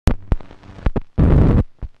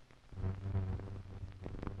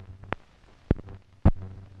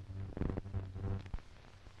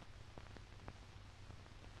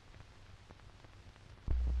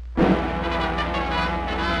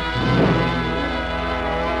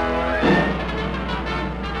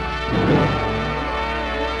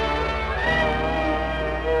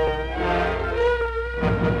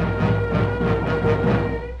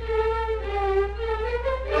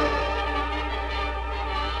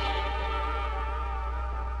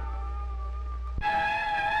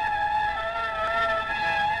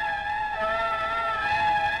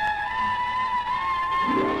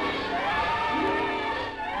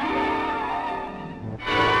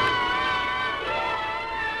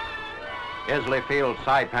Isley Field,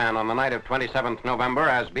 Saipan on the night of 27th November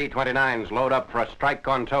as B-29s load up for a strike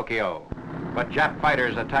on Tokyo. But Jap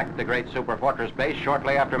fighters attacked the great superfortress base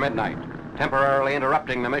shortly after midnight, temporarily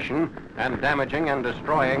interrupting the mission and damaging and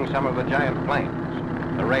destroying some of the giant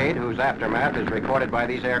planes. The raid, whose aftermath is recorded by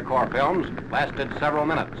these Air Corps films, lasted several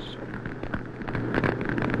minutes.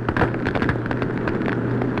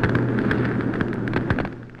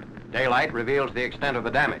 Daylight reveals the extent of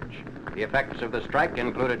the damage. The effects of the strike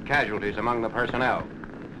included casualties among the personnel.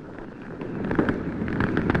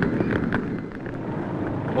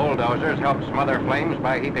 Bulldozers helped smother flames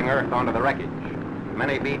by heaping earth onto the wreckage.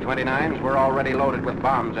 Many B-29s were already loaded with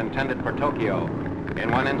bombs intended for Tokyo.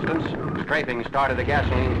 In one instance, strafing started a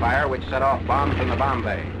gasoline fire which set off bombs in the bomb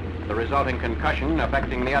bay, the resulting concussion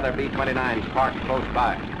affecting the other B-29s parked close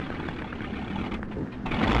by.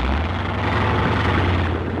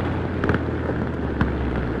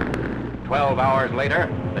 "12 hours later,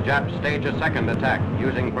 the Japs stage a second attack,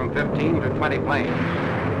 using from 15 to 20 planes.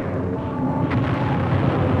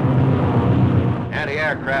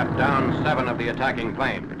 Anti-aircraft downed 7 of the attacking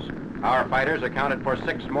planes. Our fighters accounted for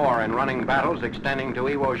 6 more in running battles extending to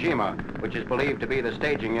Iwo Jima, which is believed to be the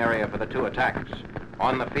staging area for the 2 attacks.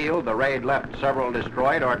 On the field, the raid left several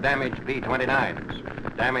destroyed or damaged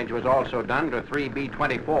B-29s. Damage was also done to 3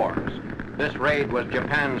 B-24s. This raid was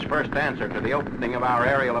Japan's first answer to the opening of our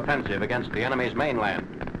aerial offensive against the enemy's mainland.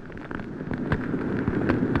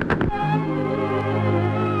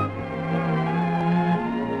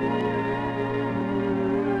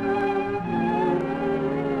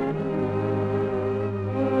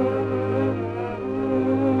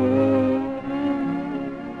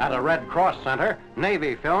 At a Red Cross Center,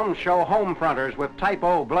 Navy films show home fronters with Type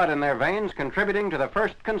O blood in their veins contributing to the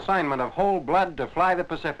first consignment of whole blood to fly the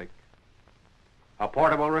Pacific. A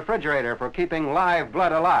portable refrigerator for keeping live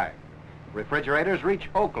blood alive. Refrigerators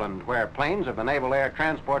reach Oakland, where planes of the Naval Air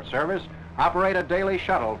Transport Service operate a daily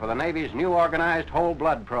shuttle for the Navy's new organized whole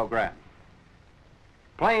blood program.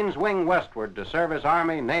 Planes wing westward to service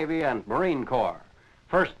Army, Navy, and Marine Corps.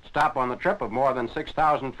 First stop on the trip of more than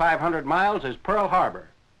 6,500 miles is Pearl Harbor.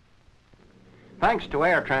 Thanks to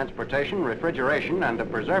air transportation, refrigeration, and a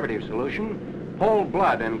preservative solution, whole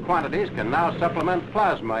blood in quantities can now supplement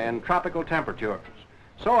plasma in tropical temperatures.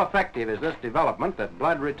 So effective is this development that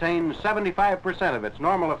blood retains 75% of its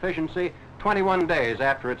normal efficiency 21 days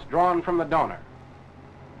after it's drawn from the donor.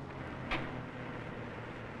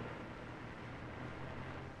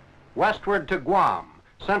 Westward to Guam,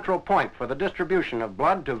 central point for the distribution of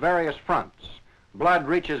blood to various fronts. Blood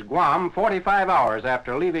reaches Guam 45 hours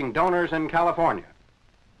after leaving donors in California.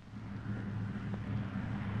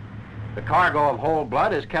 The cargo of whole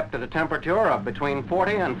blood is kept at a temperature of between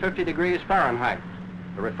 40 and 50 degrees Fahrenheit.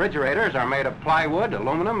 The refrigerators are made of plywood,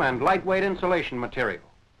 aluminum, and lightweight insulation material.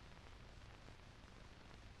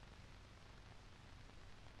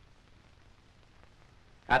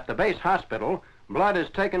 At the base hospital, blood is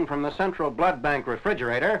taken from the central blood bank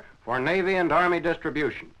refrigerator for Navy and Army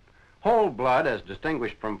distribution. Whole blood, as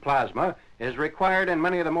distinguished from plasma, is required in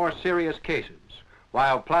many of the more serious cases.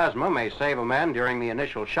 While plasma may save a man during the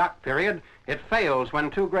initial shock period, it fails when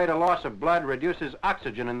too great a loss of blood reduces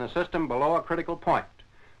oxygen in the system below a critical point.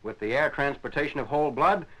 With the air transportation of whole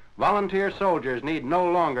blood, volunteer soldiers need no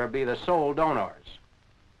longer be the sole donors.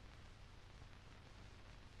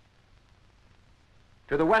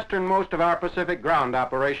 To the westernmost of our Pacific ground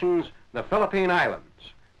operations, the Philippine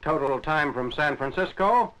Islands. Total time from San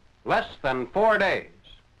Francisco, less than 4 days.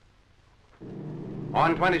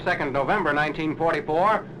 On 22nd November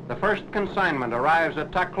 1944, the first consignment arrives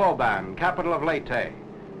at Tacloban, capital of Leyte.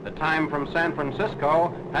 The time from San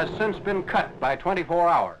Francisco has since been cut by 24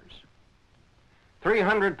 hours.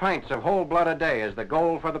 300 pints of whole blood a day is the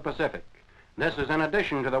goal for the Pacific. This is in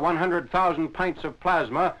addition to the 100,000 pints of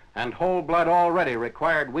plasma and whole blood already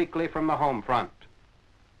required weekly from the home front.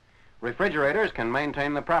 Refrigerators can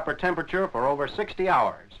maintain the proper temperature for over 60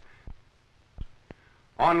 hours.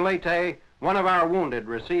 On Leyte, one of our wounded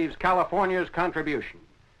receives California's contribution,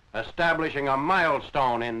 establishing a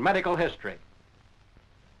milestone in medical history.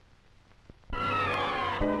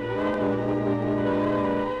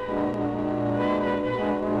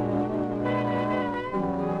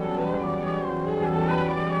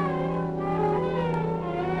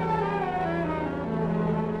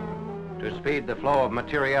 To speed the flow of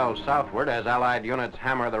materiel southward as Allied units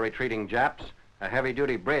hammer the retreating Japs, a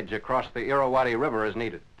heavy-duty bridge across the Irrawaddy River is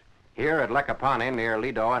needed. Here at Lekapani, near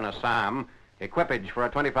Lido and Assam, equipage for a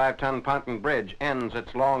 25-ton ponton bridge ends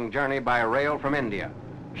its long journey by rail from India.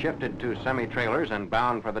 Shifted to semi-trailers and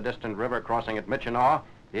bound for the distant river crossing at Myitkina,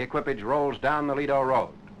 the equipage rolls down the Lido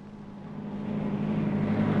Road.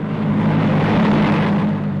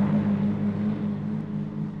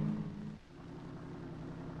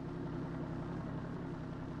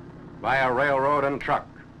 via railroad and truck,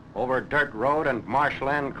 over dirt road and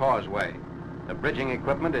marshland causeway. The bridging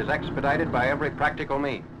equipment is expedited by every practical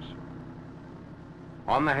means.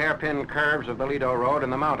 On the hairpin curves of the E.T.O road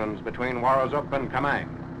in the mountains between Warozuk and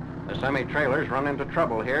Kamang, the semi-trailers run into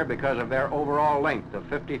trouble here because of their overall length of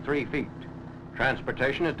 53 feet.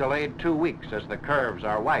 Transportation is delayed 2 weeks as the curves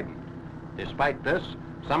are widened. Despite this,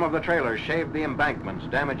 some of the trailers shaved the embankments,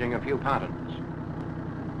 damaging a few pontons.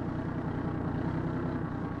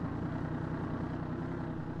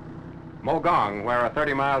 Mogong, where a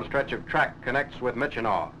 30-mile stretch of track connects with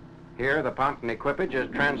Myitkina. Here, the ponton equipage is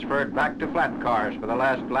transferred back to flat cars for the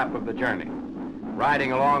last lap of the journey.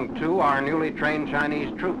 Riding along, too, are newly trained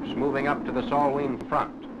Chinese troops moving up to the Salween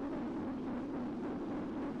front.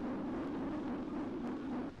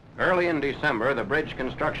 Early in December, the bridge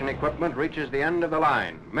construction equipment reaches the end of the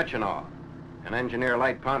line, Myitkina. An engineer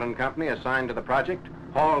light ponton company assigned to the project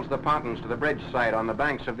hauls the pontons to the bridge site on the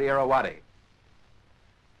banks of the Irrawaddy.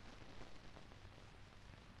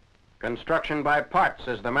 Construction by parts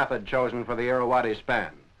is the method chosen for the Irrawaddy span.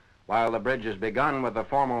 While the bridge is begun with the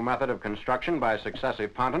formal method of construction by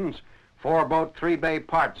successive pontons, 4-boat 3-bay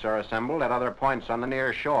parts are assembled at other points on the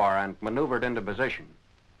near shore and maneuvered into position.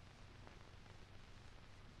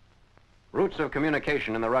 Routes of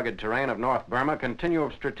communication in the rugged terrain of North Burma continue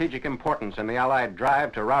of strategic importance in the Allied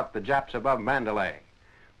drive to rout the Japs above Mandalay.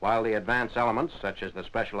 While the advance elements, such as the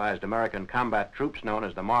specialized American combat troops known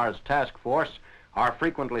as the Mars Task Force, are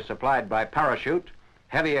frequently supplied by parachute,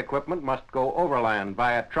 heavy equipment must go overland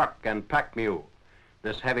by a truck and pack mule.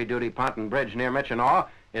 This heavy-duty ponton bridge near Myitkina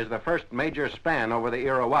is the first major span over the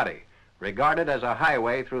Irrawaddy, regarded as a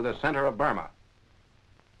highway through the center of Burma.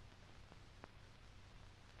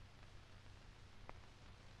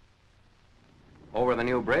 Over the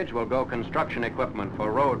new bridge will go construction equipment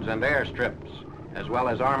for roads and airstrips, as well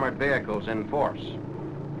as armored vehicles in force.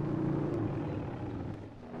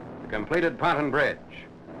 The completed ponton bridge,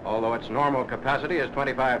 although its normal capacity is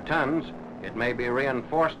 25 tons, it may be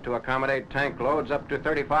reinforced to accommodate tank loads up to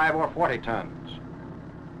 35 or 40 tons.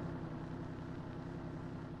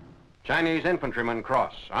 Chinese infantrymen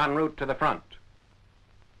cross, en route to the front.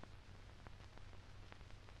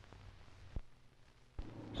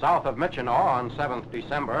 South of Myitkina on 7th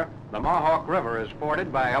December, the Mohawk River is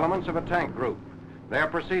forded by elements of a tank group. They're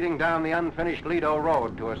proceeding down the unfinished E.T.O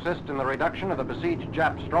road to assist in the reduction of the besieged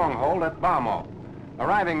Jap stronghold at Bamo.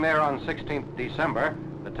 Arriving there on 16th December,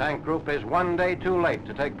 the tank group is 1 day too late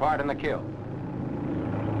to take part in the kill.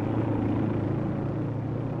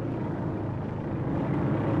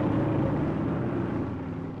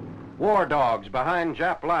 War dogs behind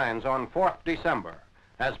Jap lines on 4th December.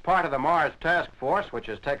 As part of the Mars Task Force, which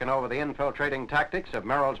has taken over the infiltrating tactics of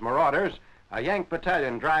Merrill's marauders, a Yank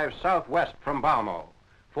battalion drives southwest from Bamo.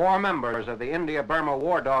 4 members of the India-Burma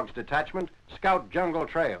War Dogs Detachment scout jungle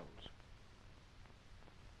trails.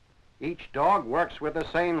 Each dog works with the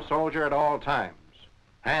same soldier at all times.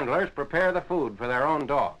 Handlers prepare the food for their own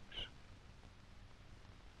dogs.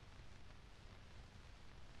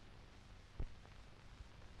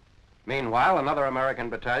 Meanwhile, another American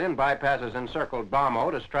battalion bypasses encircled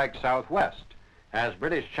Bamo to strike southwest. As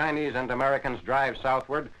British, Chinese, and Americans drive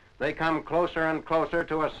southward, they come closer and closer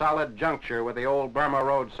to a solid juncture with the old Burma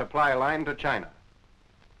Road supply line to China.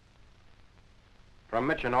 From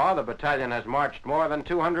Myitkina, the battalion has marched more than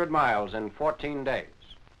 200 miles in 14 days.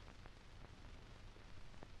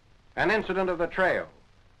 An incident of the trail.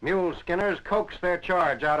 Mule skinners coax their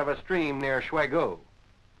charge out of a stream near Shwegu.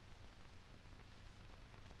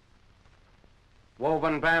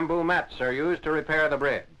 Woven bamboo mats are used to repair the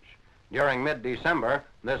bridge. During mid-December,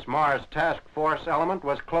 this Mars Task Force element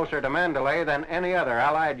was closer to Mandalay than any other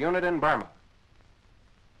Allied unit in Burma.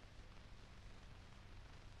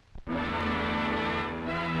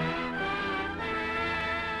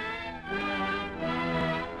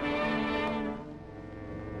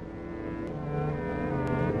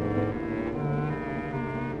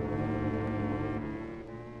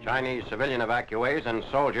 Chinese civilian evacuees and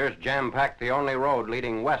soldiers jam-packed the only road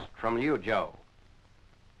leading west from Liuchow.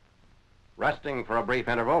 Resting for a brief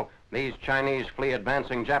interval, these Chinese flee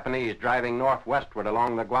advancing Japanese driving northwestward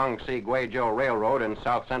along the Guangxi-Guizhou Railroad in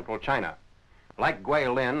south-central China. Like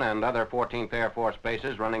Guilin and other 14th Air Force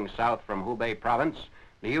bases running south from Hubei province,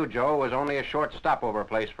 Liuchow was only a short stopover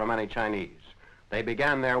place for many Chinese. They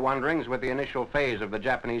began their wanderings with the initial phase of the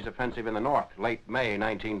Japanese offensive in the north, late May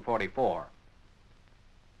 1944.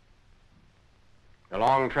 The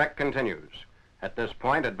long trek continues. At this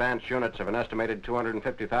point, advance units of an estimated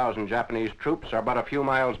 250,000 Japanese troops are but a few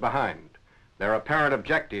miles behind. Their apparent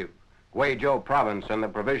objective, Guizhou province and the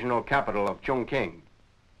provisional capital of Chongqing.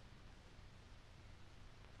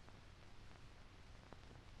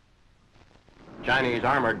 Chinese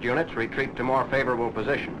armored units retreat to more favorable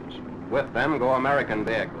positions. With them go American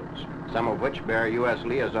vehicles, some of which bear U.S.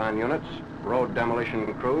 liaison units, road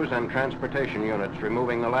demolition crews, and transportation units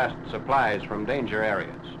removing the last supplies from danger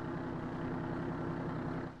areas.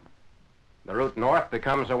 The route north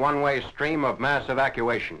becomes a one-way stream of mass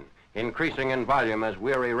evacuation, increasing in volume as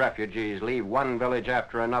weary refugees leave one village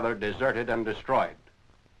after another deserted and destroyed.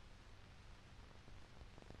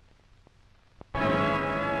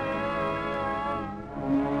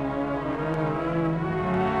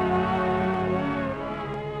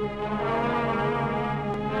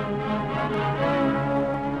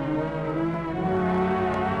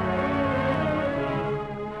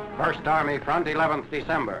 First Army Front, 11th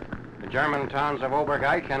December. The German towns of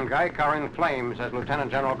Obergeich and Geich are in flames as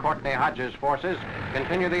Lieutenant General Courtney Hodges' forces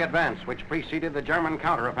continue the advance which preceded the German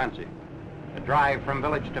counteroffensive. The drive from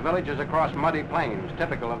village to village is across muddy plains,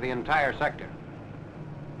 typical of the entire sector.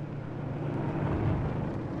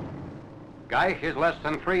 Geich is less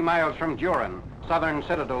than 3 miles from Duren, southern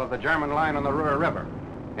citadel of the German line on the Ruhr River.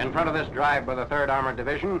 In front of this drive by the 3rd Armored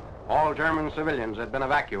Division, all German civilians had been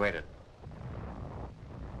evacuated.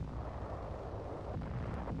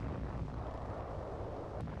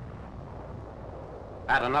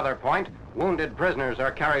 At another point, wounded prisoners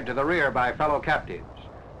are carried to the rear by fellow captives.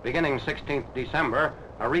 Beginning 16th December,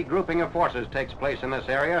 a regrouping of forces takes place in this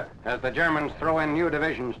area as the Germans throw in new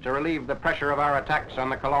divisions to relieve the pressure of our attacks on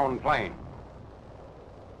the Cologne plain.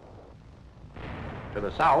 To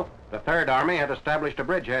the south, the 3rd Army had established a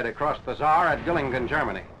bridgehead across the Saar at Dillingen,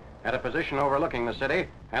 Germany. At a position overlooking the city,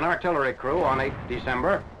 an artillery crew on 8th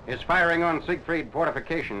December is firing on Siegfried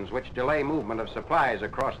fortifications which delay movement of supplies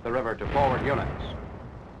across the river to forward units.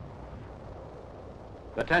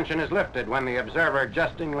 The tension is lifted when the observer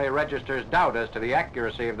jestingly registers doubt as to the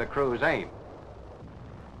accuracy of the crew's aim.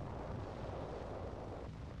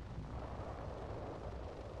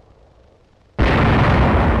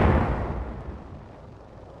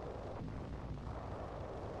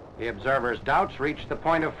 The observer's doubts reach the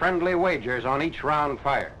point of friendly wagers on each round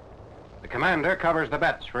fired. The commander covers the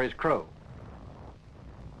bets for his crew.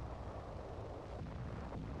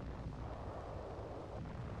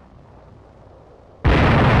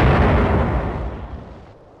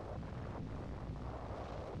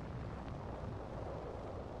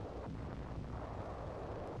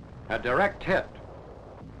 A direct hit.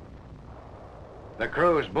 The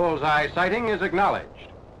crew's bullseye sighting is acknowledged.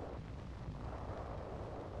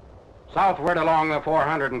 Southward along the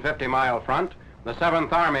 450-mile front, the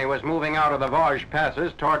 7th Army was moving out of the Vosges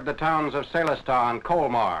passes toward the towns of Selestat and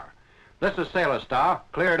Colmar. This is Selestat,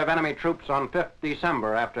 cleared of enemy troops on 5th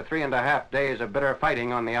December after 3.5 days of bitter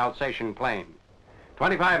fighting on the Alsatian plain.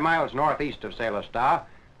 25 miles northeast of Selestat,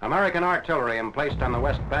 American artillery emplaced on the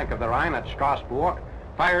west bank of the Rhine at Strasbourg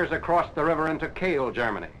fires across the river into Kiel,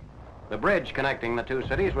 Germany. The bridge connecting the two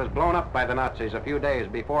cities was blown up by the Nazis a few days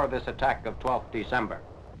before this attack of 12th December.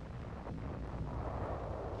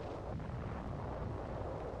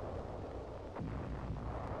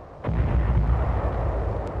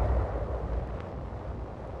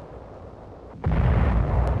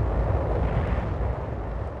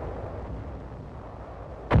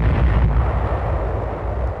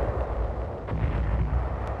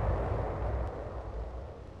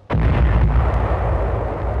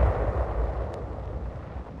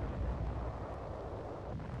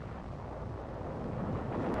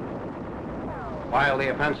 While the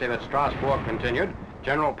offensive at Strasbourg continued,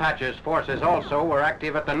 General Patch's forces also were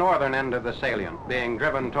active at the northern end of the salient, being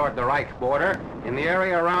driven toward the Reich border in the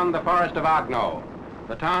area around the forest of Haguenau.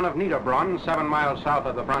 The town of Niederbronn, 7 miles south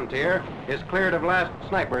of the frontier, is cleared of last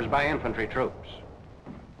snipers by infantry troops.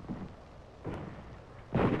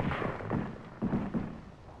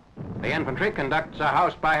 The infantry conducts a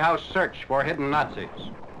house-by-house search for hidden Nazis.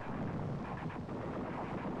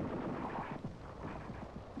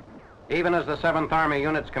 Even as the 7th Army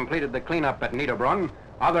units completed the cleanup at Niederbronn,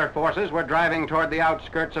 other forces were driving toward the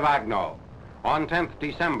outskirts of Haguenau. On 10th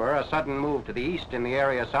December, a sudden move to the east in the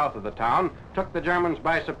area south of the town took the Germans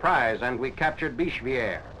by surprise, and we captured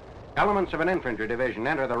Bischwihr. Elements of an infantry division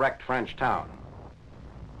enter the wrecked French town.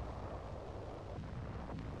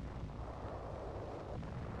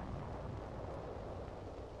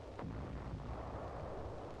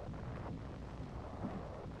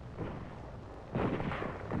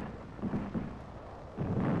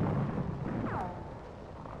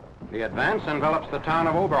 The advance envelops the town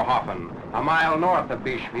of Oberhofen, a mile north of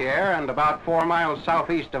Bischwihr and about 4 miles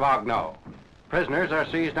southeast of Haguenau. Prisoners are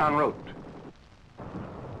seized en route.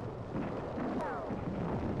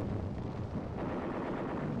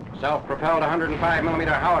 Self-propelled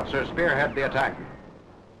 105mm howitzers spearhead the attack.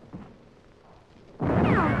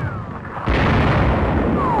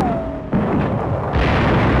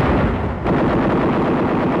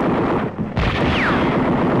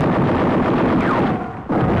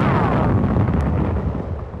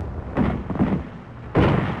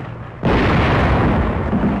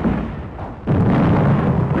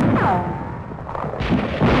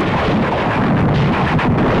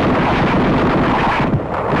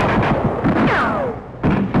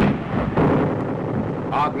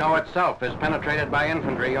 itself is penetrated by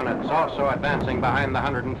infantry units also advancing behind the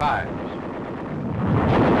 105s.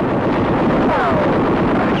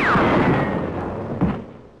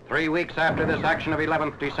 3 weeks after this action of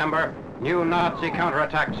 11th December, new Nazi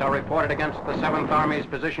counterattacks are reported against the 7th Army's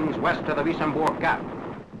positions west of the Wissembourg Gap.